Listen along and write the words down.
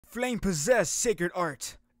flame-possessed sacred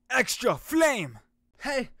art. Extra flame!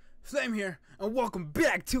 Hey, Flame here, and welcome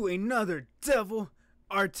back to another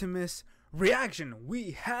DevilArtemis reaction.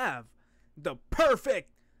 We have the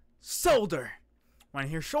perfect soldier. When I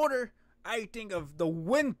hear shoulder, I think of the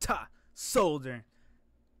winter soldier.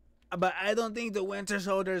 But I don't think the winter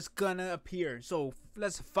soldier is gonna appear. So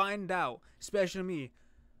let's find out, especially me,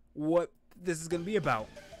 what this is gonna be about.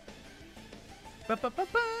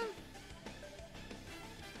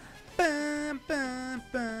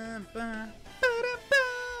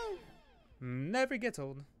 Never gets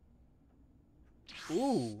old.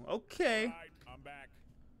 Ooh, okay. Right, I'm back.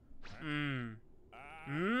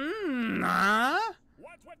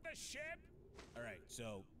 What's with the ship? All right,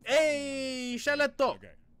 so Hey, Shalato. Okay.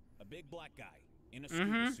 a big black guy in a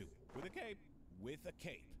scuba suit with a cape.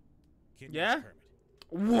 Kidnap Yeah? permit.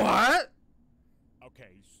 What?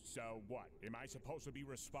 Okay, so what? Am I supposed to be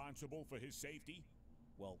responsible for his safety?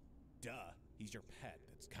 Well, duh. He's your pet.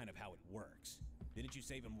 That's kind of how it works. Didn't you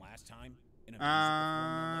save him last time? In a musical form,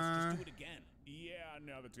 no less. Just do it again. Yeah,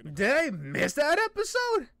 no, that's gonna. Did I miss that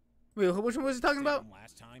episode? Wait, which one was he talking Save about? him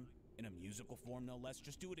last time in a musical form, no less.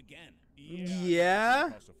 Just do it again. Yeah?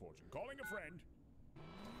 Cost a fortune. Calling a friend.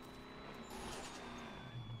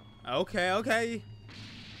 Okay.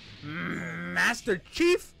 Master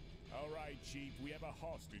Chief? All right, Chief. We have a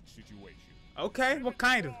hostage situation. Okay, what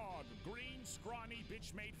kind of? Frog, green, scrawny,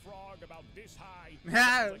 bitch-made frog about this high.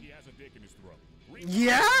 Ha. Looks like he has a dick in his throat.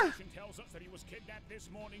 Yeah? Information tells us that he was kidnapped this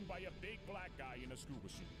morning by a big black guy in a scuba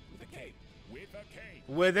suit. With a cape. With a cape.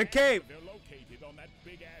 With a cape. They're located on that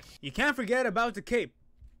big ass You can't forget about the cape.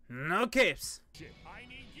 No capes. ship. I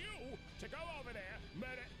need you to go over there,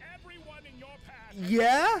 murder everyone in your path.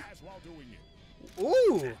 Yeah? As while doing it.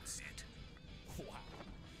 Ooh, That's it. Wow.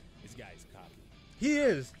 This guy's cocky. he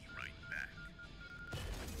is. Be right back.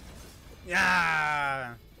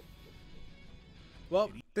 Yeah.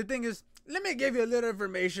 Well, the thing is, let me give you a little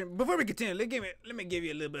information before we continue. Let me give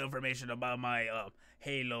you a little bit of information about my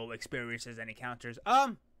Halo experiences and encounters.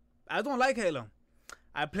 I don't like Halo.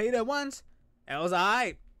 I played it once. It was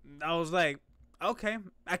alright. I was like, okay,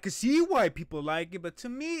 I could see why people like it, but to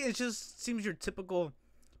me, it just seems your typical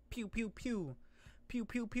pew pew pew, pew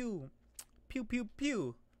pew pew, pew pew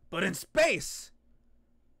pew, but in space.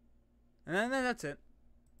 And then that's it.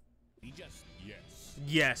 He just. Yes.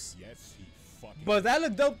 Yes. Yes, he fucking. But that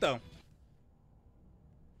looked dope though.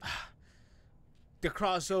 The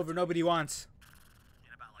crossover nobody wants.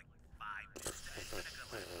 In about like 5 minutes, it's been a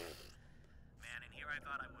good lift. Man, in here I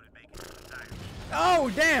thought I wouldn't make it to the tire.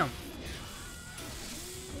 Oh damn!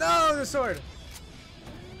 No, the sword.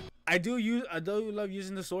 I do love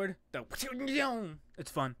using the sword.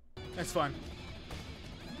 It's fun. It's fun.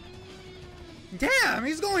 Damn,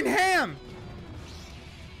 he's going ham.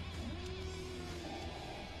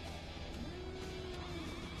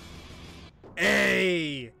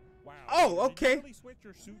 Hey. Wow. Oh, did okay. you really switch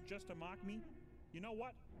your suit just to mock me? You know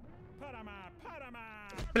what? Padama.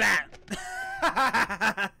 Blah.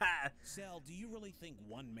 Sal, do you really think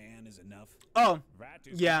one man is enough? Oh, That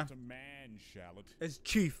is yeah. not a man, Shallot. it's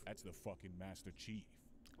Chief. That's the fucking Master Chief.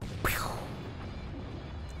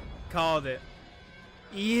 Called it.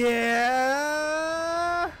 Yeah.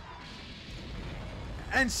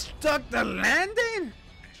 And stuck the landing?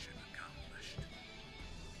 Mission accomplished.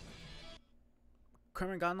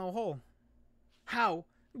 Kermit got no hole. How?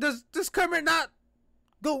 Does Kermit not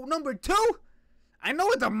go number 2? I know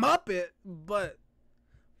it's a Muppet, but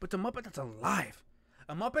the Muppet that's alive.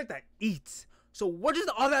 A Muppet that eats. So where does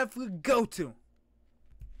all that food go to?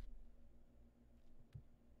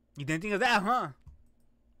 You didn't think of that, huh?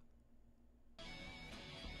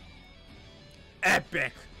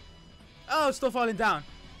 Epic. Oh, it's still falling down.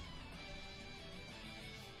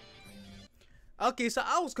 Okay, so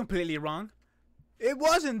I was completely wrong. It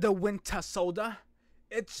wasn't the Winter Soldier.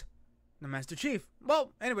 It's the Master Chief.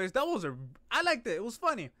 Well, anyways, I liked it. It was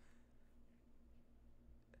funny.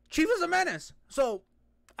 Chief is a menace. So,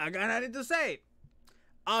 I got nothing to say.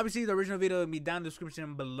 Obviously, the original video will be down in the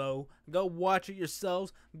description below. Go watch it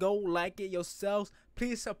yourselves. Go like it yourselves.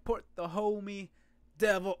 Please support the homie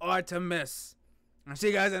DevilArtemis. I'll see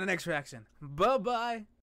you guys in the next reaction. Bye-bye.